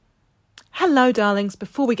Hello, darlings.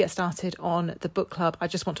 Before we get started on the book club, I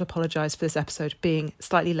just want to apologise for this episode being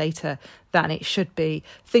slightly later than it should be.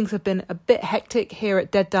 Things have been a bit hectic here at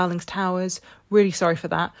Dead Darlings Towers. Really sorry for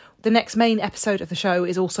that. The next main episode of the show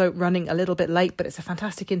is also running a little bit late, but it's a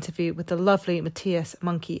fantastic interview with the lovely Matthias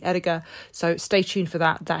Monkey Ediger. So stay tuned for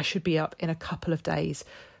that. That should be up in a couple of days.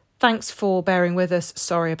 Thanks for bearing with us.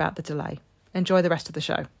 Sorry about the delay. Enjoy the rest of the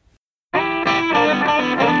show.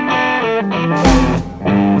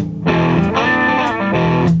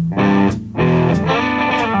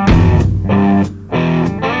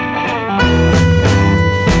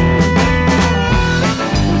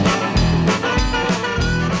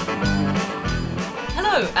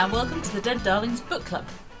 And welcome to the Dead Darlings Book Club.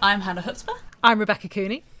 I'm Hannah Hutzper. I'm Rebecca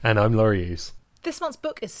Cooney. And I'm Laurie Hughes. This month's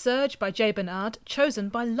book is Surge by Jay Bernard, chosen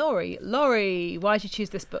by Laurie. Laurie, why did you choose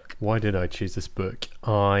this book? Why did I choose this book?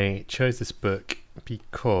 I chose this book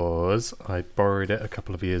because I borrowed it a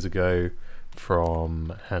couple of years ago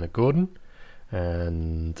from Hannah Gordon,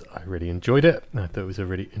 and I really enjoyed it. I thought it was a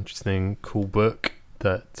really interesting, cool book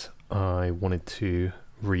that I wanted to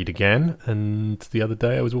read again, and the other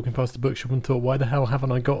day I was walking past the bookshop and thought, why the hell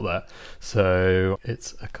haven't I got that? So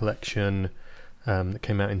it's a collection that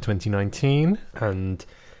came out in 2019, and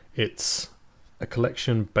it's a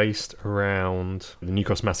collection based around the New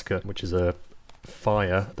Cross Massacre, which is a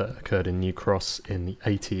fire that occurred in New Cross in the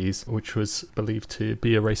 80s, which was believed to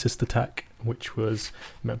be a racist attack, which was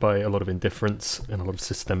met by a lot of indifference and a lot of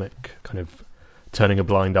systemic kind of turning a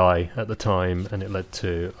blind eye at the time, and it led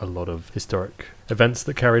to a lot of historic events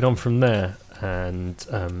that carried on from there. And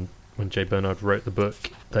when Jay Bernard wrote the book,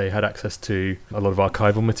 they had access to a lot of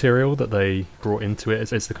archival material that they brought into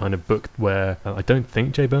it. It's the kind of book where I don't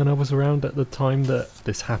think Jay Bernard was around at the time that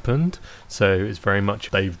this happened, so it's very much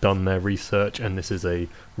they've done their research, and this is a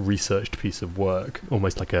researched piece of work,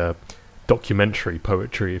 almost like a documentary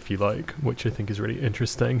poetry, if you like, which I think is really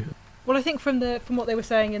interesting. Well, I think from what they were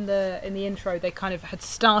saying in the intro, they kind of had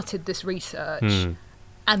started this research,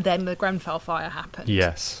 and then the Grenfell fire happened.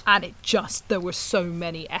 Yes, and there were so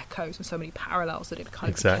many echoes and so many parallels that it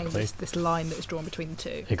kind of became this line that was drawn between the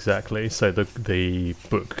two. Exactly. So the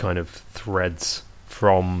book kind of threads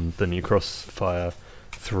from the New Cross fire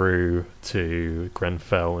through to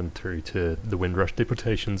Grenfell and through to the Windrush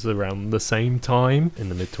deportations around the same time in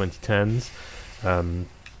the mid 2010s,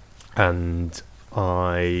 and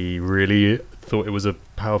I really thought it was a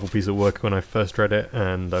powerful piece of work when I first read it,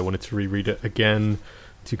 and I wanted to reread it again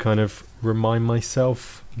to kind of remind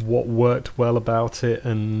myself what worked well about it.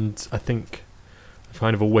 And I think I've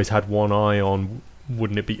kind of always had one eye on,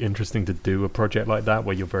 wouldn't it be interesting to do a project like that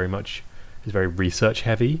where it's very research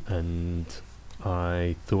heavy, and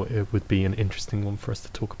I thought it would be an interesting one for us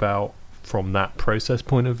to talk about from that process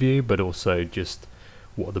point of view, but also just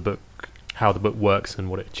how the book works and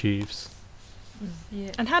what it achieves. Yeah.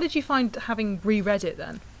 And how did you find having reread it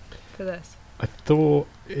then for this? I thought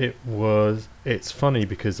it's funny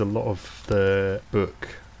because a lot of the book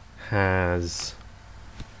has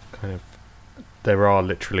there are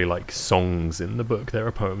literally like songs in the book. There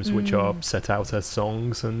are poems which are set out as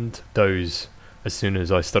songs, and those, as soon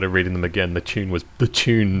as I started reading them again, the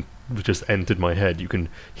tune just entered my head. You can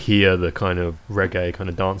hear the kind of reggae kind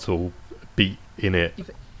of dancehall beat in it.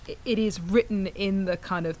 It is written in the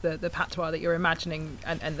kind of the patois that you're imagining,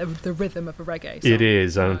 and the rhythm of a reggae song. It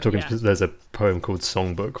is. I'm talking. Yeah. There's a poem called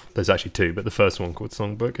Songbook. There's actually two, but the first one called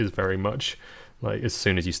Songbook is very much like, as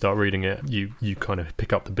soon as you start reading it, you kind of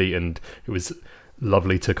pick up the beat, and it was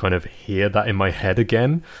lovely to kind of hear that in my head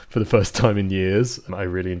again for the first time in years. I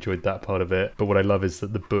really enjoyed that part of it. But what I love is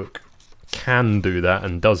that the book can do that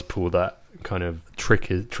and does pull that kind of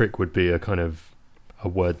trick. Trick would be a kind of a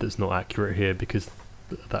word that's not accurate here, because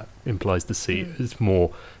that implies deceit. It's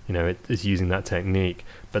more, it's using that technique,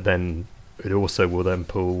 but then it also will then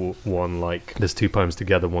pull one, like there's two poems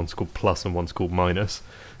together, one's called Plus and one's called Minus,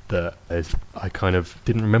 that I kind of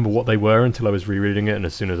didn't remember what they were until I was rereading it, and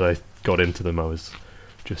as soon as I got into them I was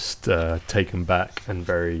just taken back and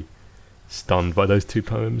very stunned by those two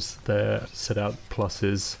poems. They're set out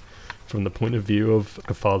pluses from the point of view of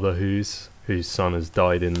a father whose son has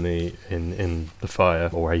died in the fire,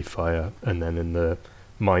 or a fire, and then in the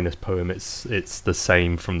Minus poem it's the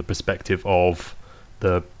same from the perspective of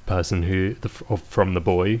the person from the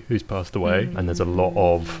boy who's passed away, and there's a lot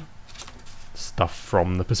of stuff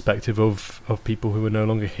from the perspective of people who are no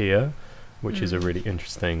longer here, which is a really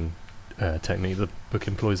interesting technique the book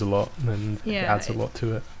employs a lot, and it adds a lot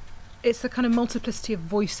to it. It's the kind of multiplicity of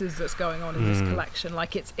voices that's going on in this collection.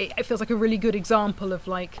 Like it feels like a really good example of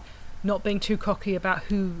like not being too cocky about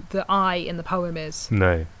who the I in the poem is.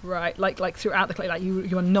 No. Right, like throughout the like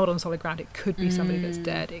you are not on solid ground. It could be somebody that's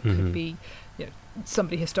dead. It could be, you know,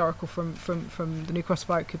 somebody historical from the New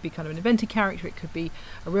Crossfire. It could be kind of an invented character. It could be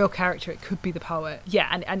a real character. It could be the poet. Yeah,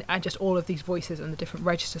 and just all of these voices and the different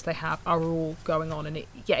registers they have are all going on, and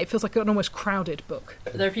it feels like an almost crowded book.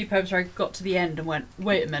 There are a few poems where I got to the end and went,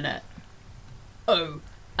 wait a minute, oh,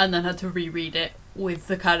 and then had to reread it with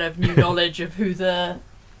the kind of new knowledge of who the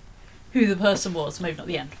person was. Maybe not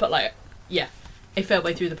the end, but like, yeah, a fair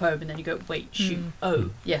way through the poem, and then you go, wait, shoot, oh,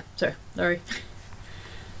 yeah, sorry. I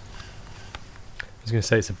was going to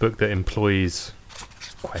say it's a book that employs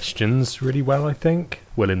questions really well, I think.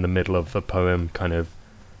 Well, in the middle of a poem, kind of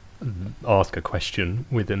ask a question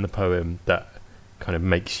within the poem that kind of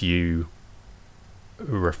makes you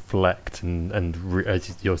reflect and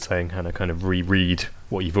as you're saying, Hannah, kind of reread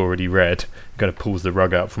what you've already read. It kind of pulls the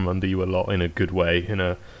rug out from under you a lot in a good way, in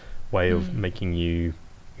a way of making you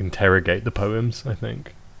interrogate the poems, I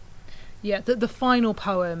think. Yeah, the final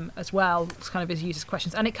poem as well kind of is used as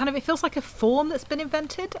questions, and it feels like a form that's been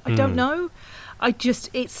invented. I don't know.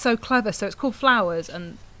 It's so clever. So it's called Flowers,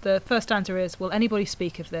 and the first stanza is, will anybody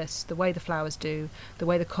speak of this, the way the flowers do, the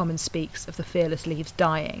way the common speaks of the fearless leaves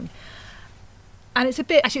dying. And it's a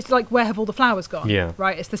bit, actually, it's like, where have all the flowers gone? Yeah.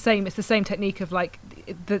 Right? It's the same technique of, like,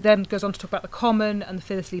 then goes on to talk about the common and the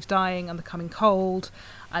fearless leaves dying and the coming cold,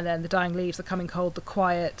 and then the dying leaves, the coming cold, the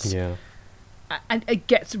quiet. Yeah. And it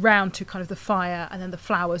gets round to kind of the fire and then the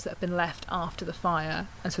flowers that have been left after the fire.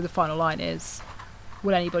 And so the final line is,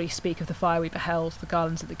 will anybody speak of the fire we beheld, the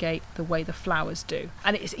garlands at the gate, the way the flowers do?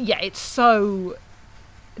 And it's so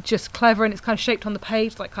just clever, and it's kind of shaped on the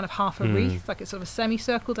page like kind of half a wreath, like it's sort of a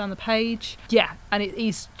semicircle down the page. Yeah, and it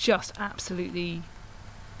is just absolutely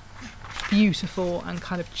beautiful and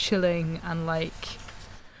kind of chilling, and like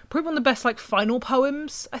probably one of the best like final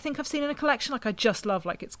poems I think I've seen in a collection. Like I just love,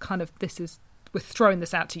 like, it's kind of, we're throwing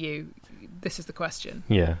this out to you, this is the question.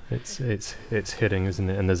 Yeah, it's hitting, isn't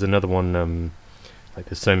it? And there's another one, like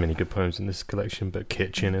there's so many good poems in this collection, but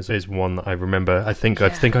Kitchen is one that I remember. I think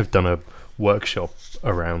I've done a workshop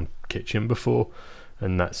around Kitchen before,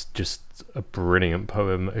 and that's just a brilliant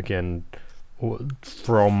poem. Again,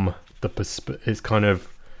 from the perspective, it's kind of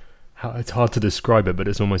it's hard to describe it, but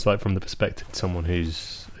it's almost like from the perspective of someone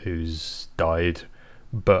who's died,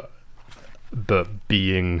 but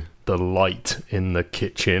being the light in the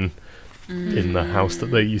kitchen in the house that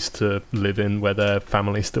they used to live in, where their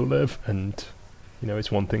family still live. And you know,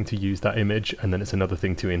 it's one thing to use that image, and then it's another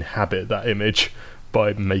thing to inhabit that image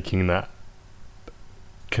by making that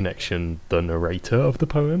connection the narrator of the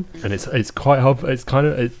poem. And it's quite hard. It's kind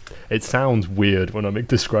of it sounds weird when I'm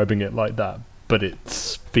describing it like that, but it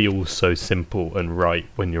feels so simple and right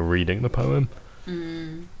when you're reading the poem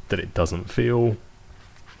that it doesn't feel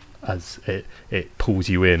as it pulls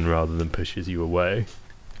you in rather than pushes you away.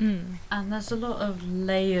 And there's a lot of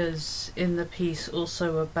layers in the piece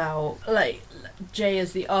also about, like, Jay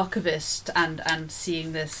as the archivist and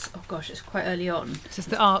seeing this, oh gosh, it's quite early on. This is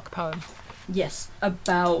the Ark poem. Yes,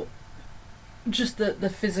 about just the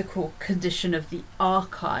physical condition of the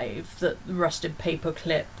archive, the rusted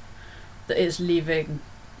paperclip that is leaving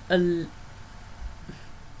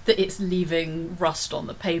rust on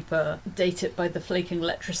the paper, dated by the flaking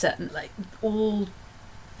letricet, and like all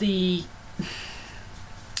the...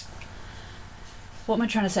 What am I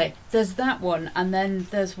trying to say? There's that one, and then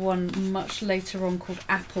there's one much later on called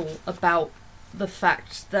Apple, about the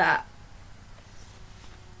fact that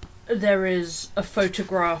there is a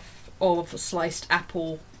photograph of a sliced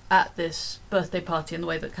apple at this birthday party, and the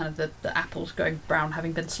way that kind of the apple's going brown,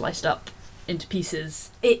 having been sliced up into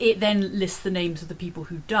pieces. It then lists the names of the people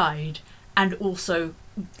who died, and also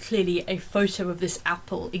clearly a photo of this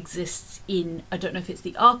apple exists in, I don't know if it's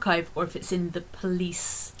the archive or if it's in the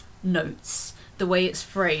police notes, the way it's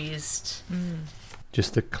phrased.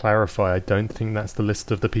 Just to clarify, I don't think that's the list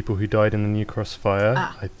of the people who died in the New Crossfire.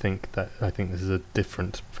 I think this is a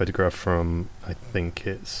different photograph from. I think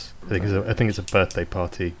it's a birthday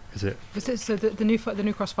party. Is it? So the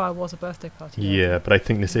New Crossfire was a birthday party. Yeah, but I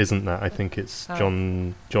think this isn't that. I think it's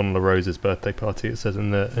John LaRose's birthday party. It says in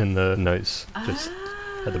the notes just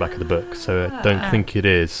at the back of the book. So I don't think it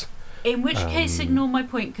is. In which case, ignore my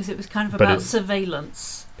point, because it was kind of about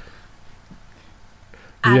surveillance.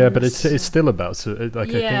 Yeah, but it's still about I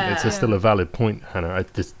think it's still a valid point, Hannah. I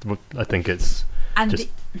think it's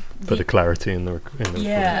for the clarity in the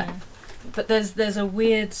yeah. But there's a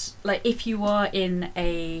weird, like, if you are in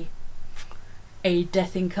a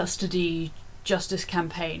death in custody justice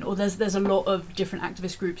campaign, or there's a lot of different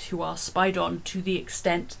activist groups who are spied on to the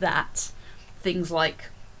extent that things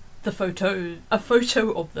like a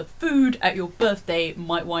photo of the food at your birthday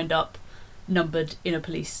might wind up numbered in a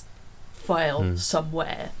police file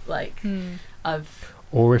somewhere. Like,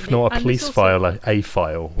 or if not a And police it's also- file, like a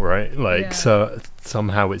file, right? Like, Yeah. so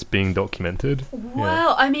somehow it's being documented.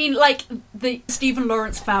 Well, I mean, like, the Stephen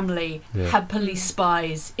Lawrence family Yeah. had police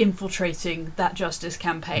spies infiltrating that justice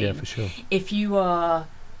campaign. Yeah, for sure. If you are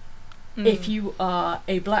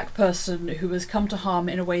a black person who has come to harm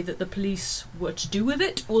in a way that the police were to do with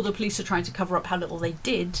it, or the police are trying to cover up how little they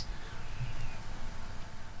did,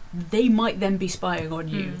 they might then be spying on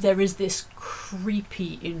you. There is this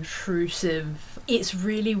creepy, intrusive... It's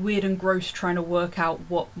really weird and gross trying to work out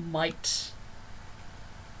what might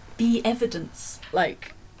be evidence.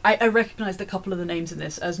 Like, I recognised a couple of the names in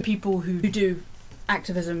this as people who do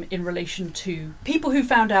activism in relation to people who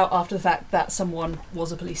found out after the fact that someone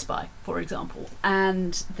was a police spy, for example.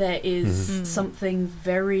 And there is something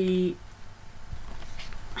very...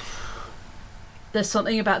 There's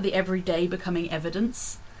something about the everyday becoming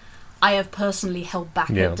evidence. I have personally held back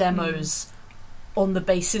at demos on the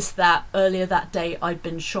basis that earlier that day I'd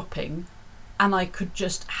been shopping and I could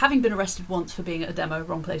just, having been arrested once for being at a demo,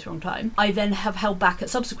 wrong place, wrong time, I then have held back at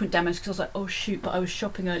subsequent demos because I was like, oh shoot, but I was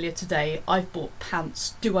shopping earlier today, I've bought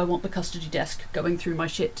pants, do I want the custody desk going through my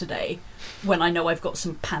shit today when I know I've got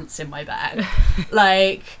some pants in my bag?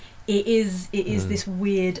 Like, it is this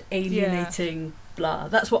weird, alienating... blah.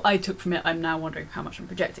 That's what I took from it. I'm now wondering how much I'm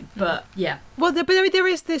projecting. But yeah. Well, there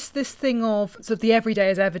is this thing of sort of the everyday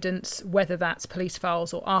as evidence, whether that's police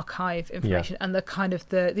files or archive information, and the kind of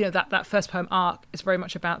that first poem Arc is very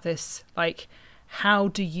much about this, like, how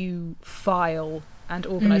do you file and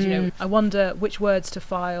organise? I wonder which words to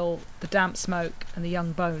file the damp smoke and the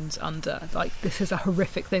young bones under. Like, this is a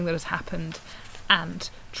horrific thing that has happened, and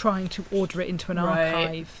trying to order it into an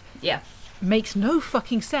archive. Yeah. Makes no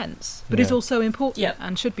fucking sense, but is also important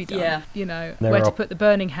and should be done. Where to put the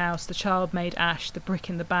burning house, the child-made ash, the brick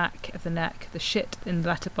in the back of the neck, the shit in the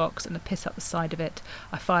letterbox, and the piss up the side of it.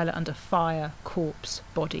 I file it under fire, corpse,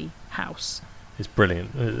 body, house. It's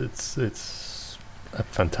brilliant. It's a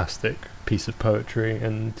fantastic piece of poetry,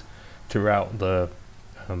 and throughout the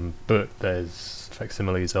book there's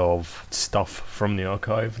facsimiles of stuff from the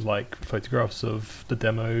archive, like photographs of the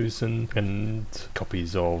demos and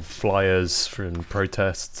copies of flyers from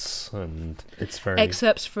protests, and it's very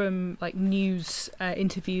excerpts from like news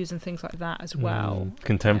interviews and things like that as well,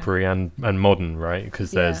 contemporary and modern, right?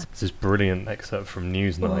 Because there's this brilliant excerpt from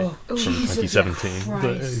Newsnight from 2017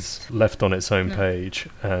 that is left on its own page,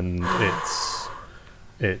 and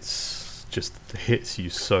it's just hits you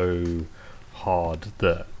so hard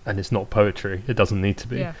that, and it's not poetry, it doesn't need to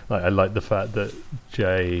be. Like, I like the fact that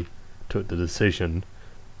Jay took the decision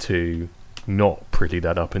to not pretty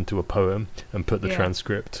that up into a poem and put the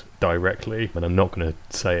transcript directly, and I'm not going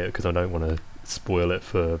to say it because I don't want to spoil it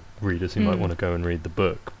for readers who might want to go and read the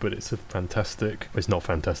book, but it's not fantastic,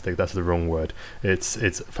 that's the wrong word, it's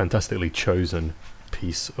a fantastically chosen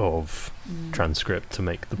piece of transcript to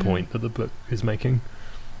make the point that the book is making.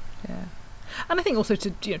 And I think also to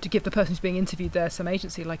give the person who's being interviewed there some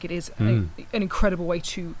agency, like, it is an incredible way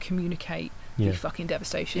to communicate the fucking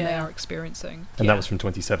devastation they are experiencing. And that was from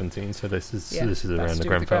 2017, so this is around the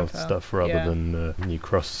Grenfell stuff rather than New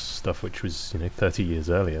Cross stuff, which was 30 years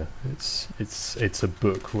earlier. It's a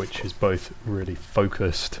book which is both really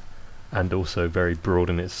focused and also very broad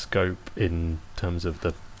in its scope in terms of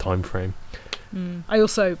the time frame. I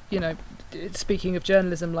also, speaking of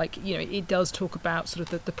journalism, like, it does talk about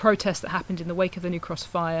sort of the protests that happened in the wake of the New Cross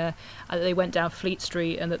fire, and that they went down Fleet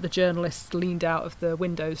Street, and that the journalists leaned out of the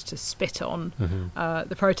windows to spit on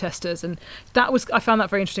the protesters. And I found that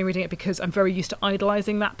very interesting reading it, because I'm very used to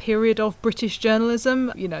idolising that period of British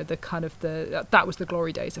journalism. The kind of that was the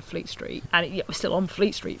glory days of Fleet Street, and it was still on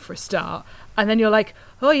Fleet Street for a start. And then you're like,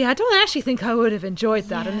 oh yeah, I don't actually think I would have enjoyed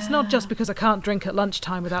that. And it's not just because I can't drink at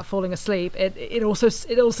lunchtime without falling asleep. It also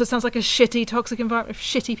sounds like a shitty, toxic environment of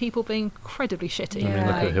shitty people being incredibly shitty. I mean,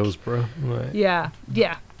 look at Hillsborough. Right? Yeah,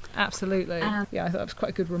 absolutely. I thought that was quite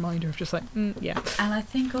a good reminder of just like, And I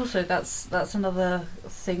think also that's another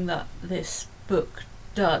thing that this book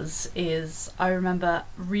does, is I remember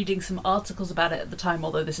reading some articles about it at the time,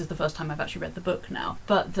 although this is the first time I've actually read the book now,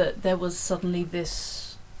 but that there was suddenly this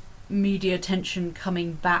media attention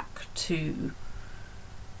coming back to,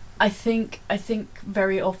 I think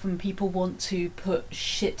very often people want to put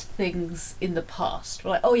shit things in the past.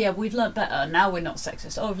 We're like, oh yeah, we've learnt better, now we're not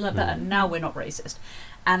sexist. Oh, we've learnt better, now we're not racist.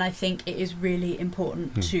 And I think it is really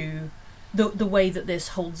important to the way that this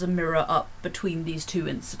holds a mirror up between these two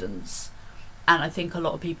incidents. And I think a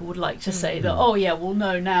lot of people would like to say that, oh yeah, well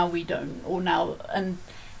no, now we don't, or now, and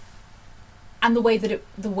And the way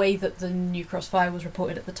that the New Cross fire was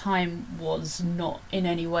reported at the time was not in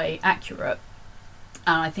any way accurate.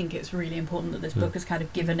 And I think it's really important that this book has kind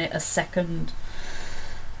of given it a second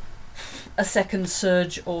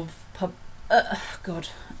surge of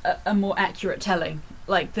a more accurate telling.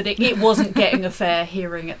 Like that it wasn't getting a fair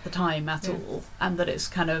hearing at the time at all, and that it's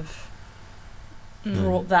kind of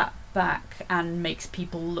brought that back and makes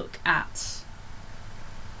people look at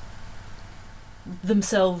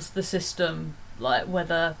themselves, the system, like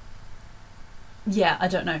whether I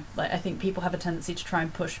don't know, like I think people have a tendency to try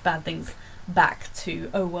and push bad things back to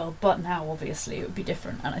but now obviously it would be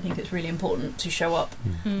different, and I think it's really important to show up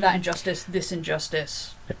that injustice, this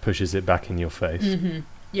injustice. It pushes it back in your face.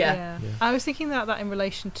 Yeah. I was thinking about that in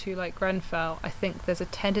relation to like Grenfell. I think there's a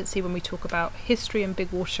tendency when we talk about history and big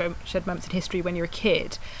watershed moments in history when you're a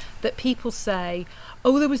kid, that people say,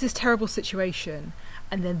 oh, there was this terrible situation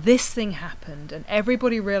and then this thing happened and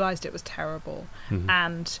everybody realised it was terrible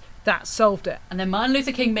and that solved it. And then Martin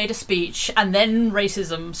Luther King made a speech and then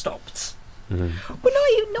racism stopped. Well,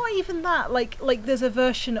 not even that. Like there's a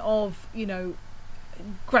version of,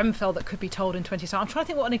 Grenfell that could be told in 20 years. I'm trying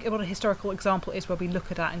to think what a historical example is where we look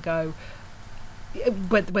at that and go,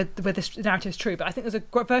 where this narrative is true. But I think there's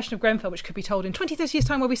a version of Grenfell which could be told in 20, 30 years'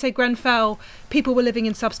 time where we say Grenfell, people were living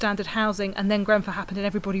in substandard housing and then Grenfell happened and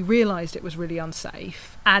everybody realised it was really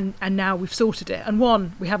unsafe. And now we've sorted it. And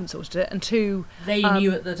one, we haven't sorted it. And two... They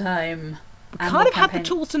knew at the time... We kind of had the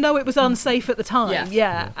tools to know it was unsafe at the time,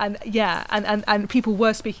 and people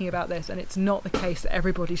were speaking about this, and it's not the case that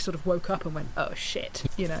everybody sort of woke up and went, oh shit,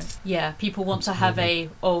 Yeah, people want to have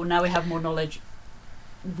now we have more knowledge,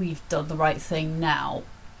 we've done the right thing now,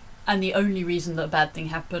 and the only reason that a bad thing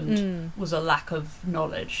happened was a lack of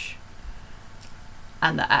knowledge,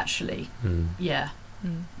 and that actually,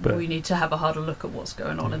 But we need to have a harder look at what's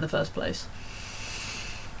going on in the first place.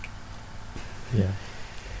 Yeah.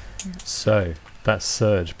 So that's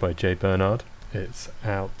Surge by Jay Bernard. It's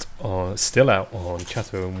still out on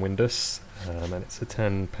Chatto and Windus, and it's a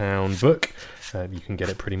 £10 book. You can get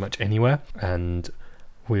it pretty much anywhere. And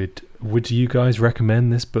would you guys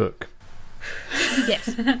recommend this book?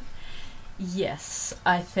 Yes. Yes,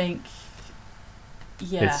 I think.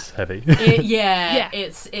 Yeah, it's heavy.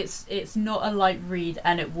 It's not a light read,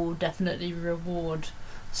 and it will definitely reward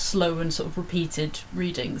slow and sort of repeated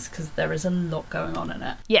readings because there is a lot going on in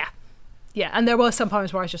it. Yeah, and there were some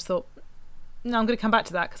times where I just thought, no, I'm going to come back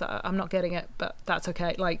to that because I'm not getting it, but that's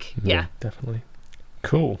okay. Like, yeah, definitely.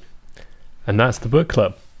 Cool. And that's the book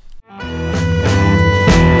club.